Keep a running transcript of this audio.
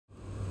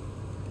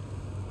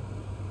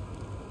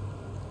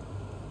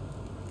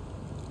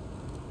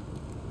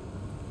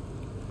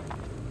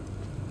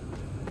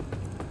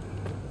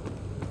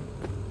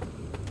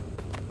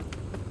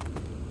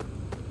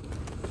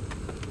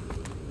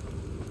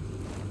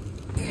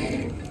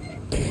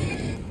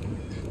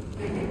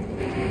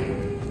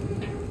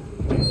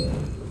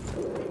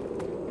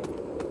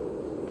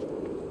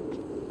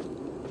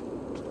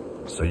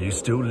So you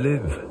still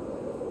live?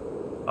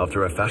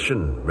 After a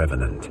fashion,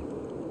 Revenant.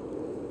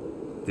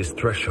 This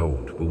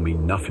threshold will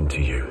mean nothing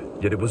to you,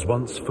 yet it was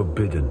once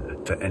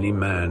forbidden to any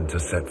man to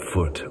set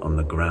foot on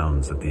the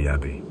grounds of the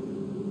Abbey.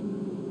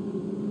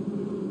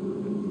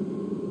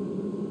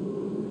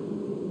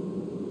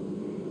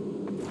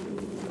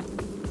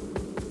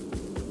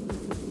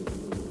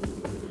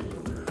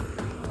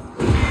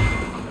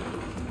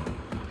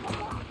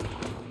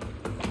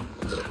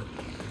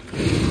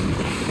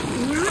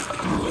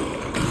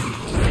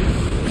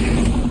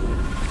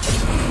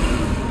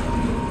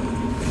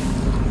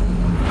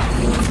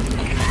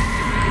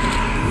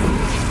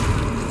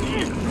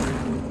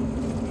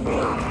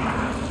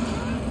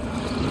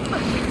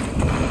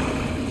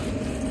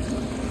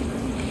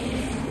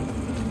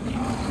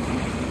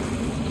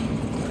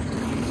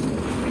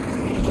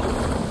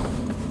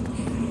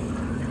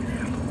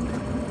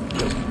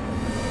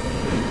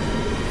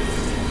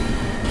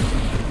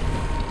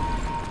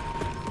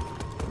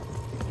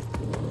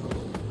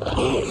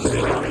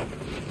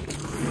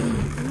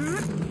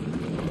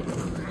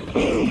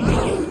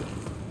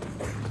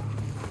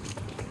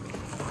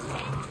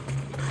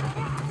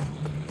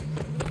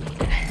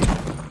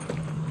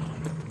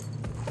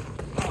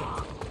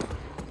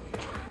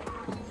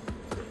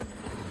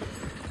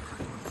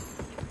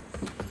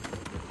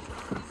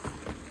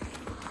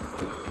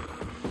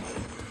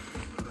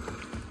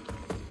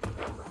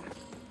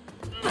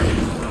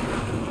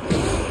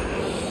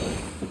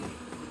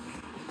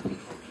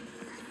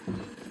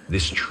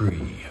 This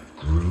tree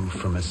grew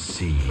from a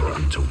seed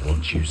into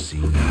what you see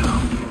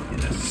now in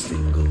a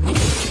single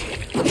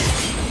year.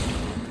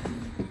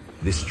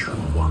 This true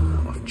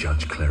one of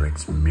Judge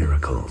Cleric's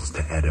miracles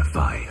to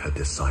edify her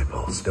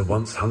disciples. There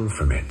once hung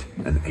from it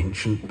an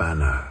ancient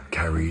banner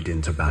carried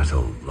into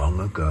battle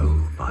long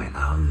ago by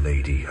Our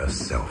Lady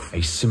herself.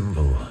 A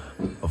symbol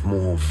of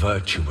more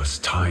virtuous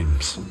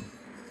times.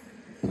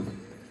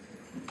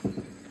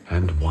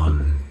 And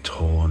one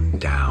torn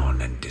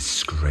down and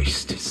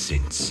disgraced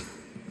since.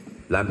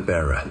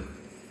 Lampbearer,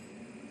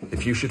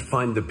 if you should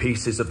find the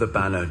pieces of the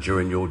banner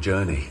during your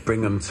journey, bring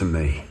them to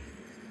me.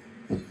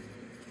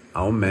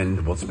 I'll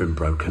mend what's been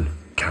broken,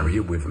 carry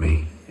it with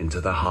me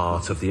into the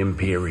heart of the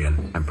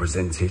Empyrean, and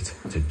present it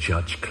to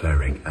Judge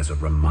Cleric as a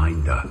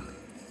reminder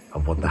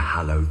of what the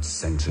hallowed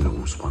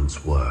sentinels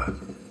once were.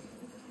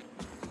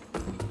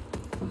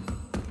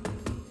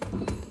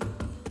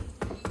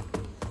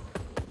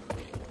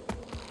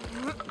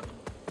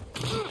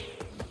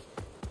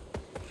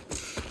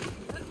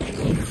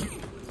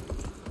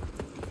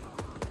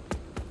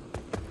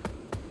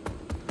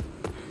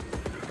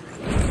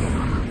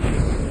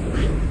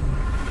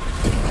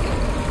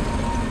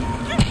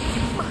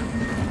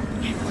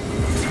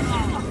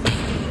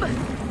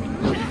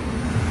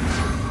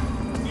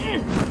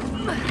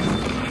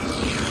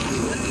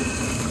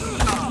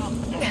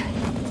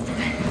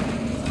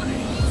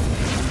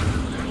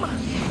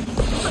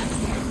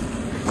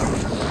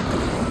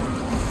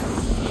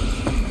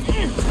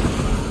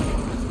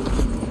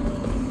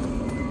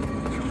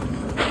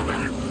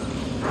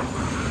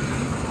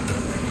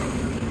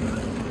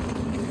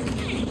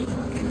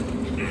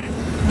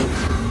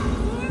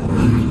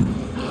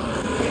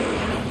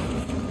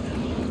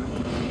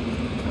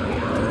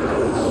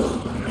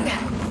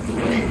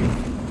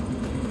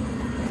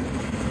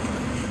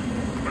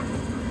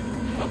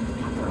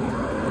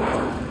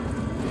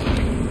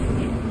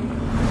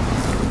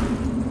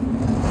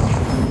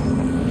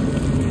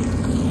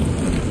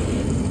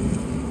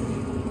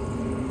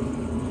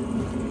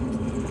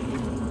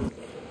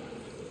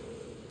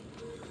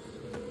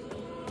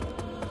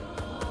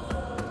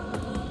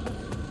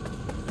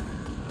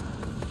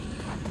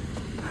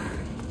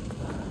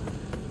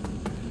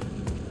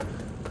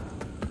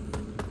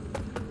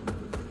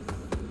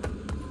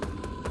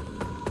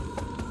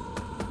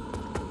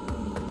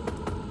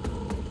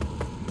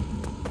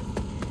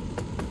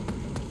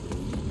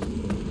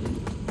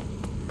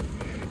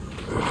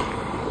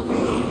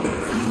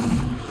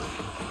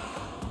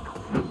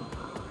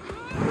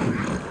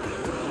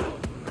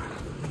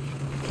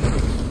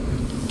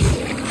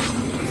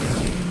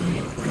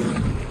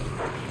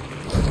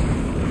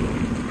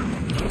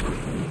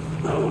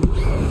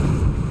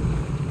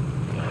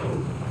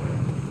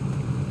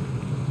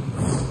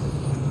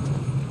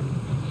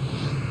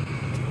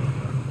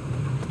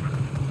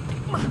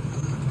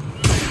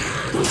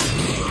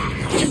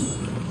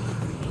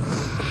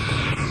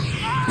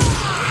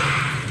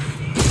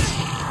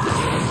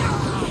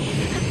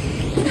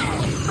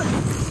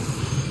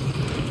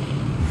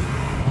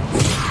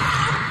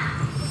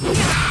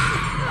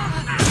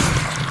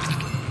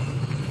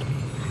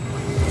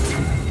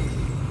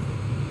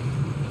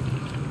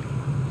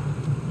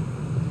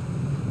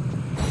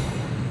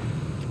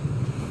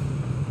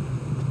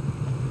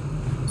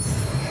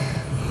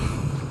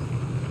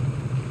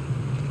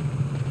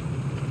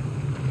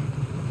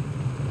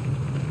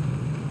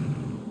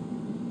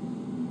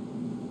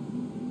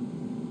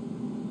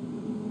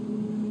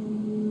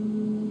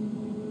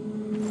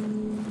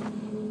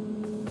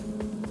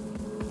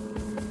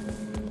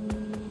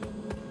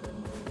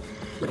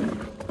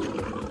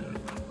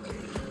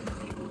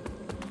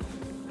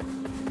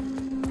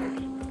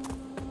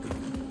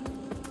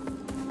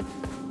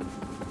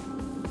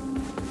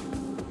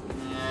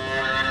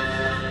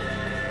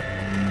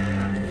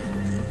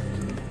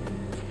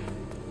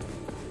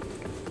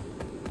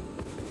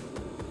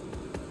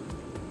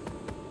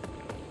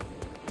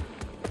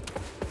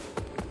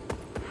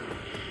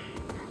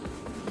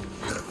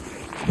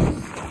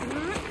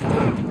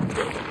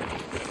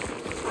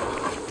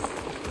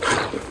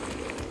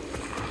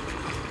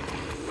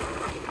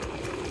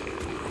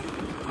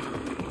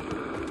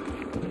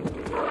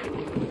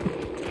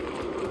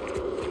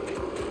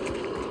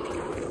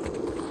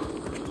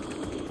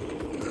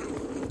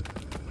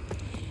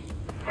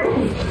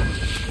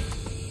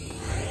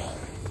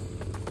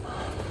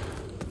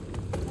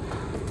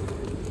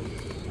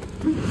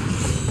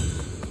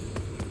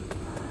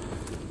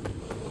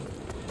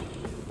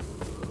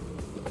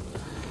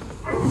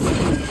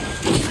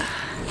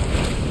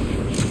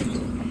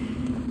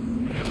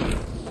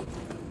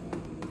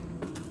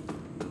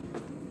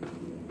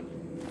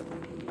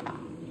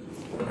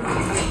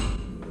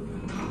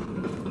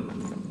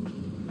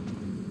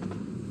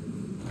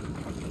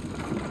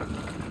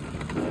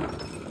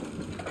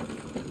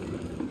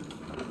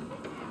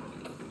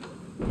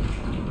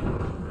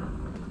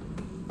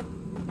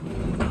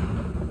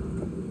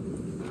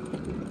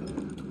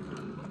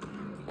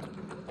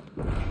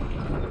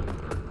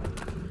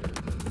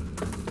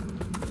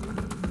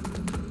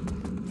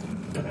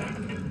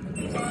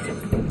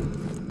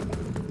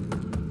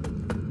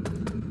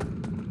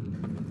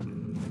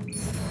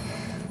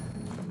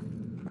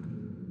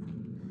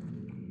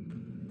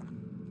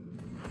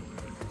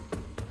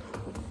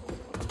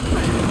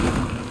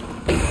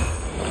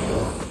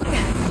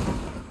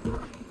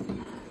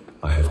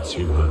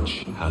 too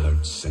much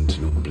hallowed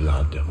sentinel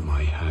blood on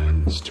my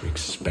hands to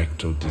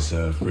expect or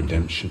deserve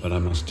redemption, but I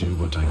must do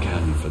what I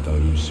can for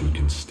those who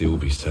can still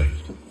be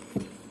saved.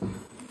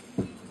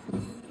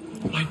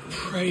 I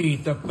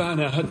prayed the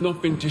banner had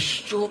not been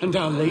destroyed, and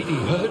Our Lady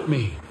heard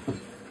me.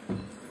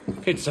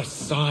 It's a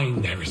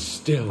sign there is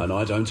still. And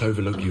I don't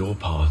overlook your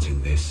part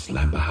in this,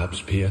 and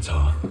perhaps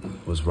Pietà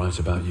was right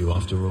about you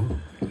after all.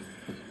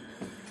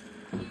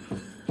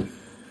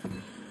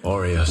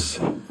 Aureus,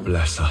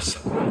 bless us.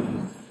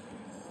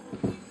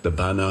 The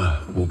banner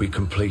will be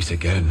complete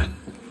again,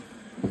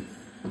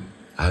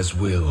 as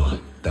will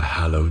the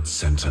hallowed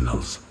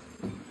sentinels.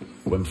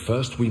 When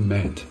first we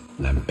met,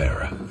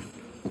 Lambera,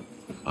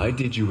 I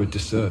did you a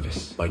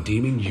disservice by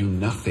deeming you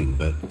nothing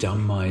but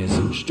Dalmaya's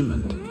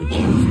instrument, but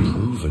you've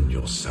proven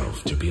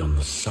yourself to be on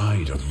the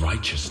side of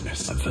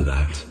righteousness, and for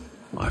that,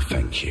 I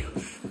thank you.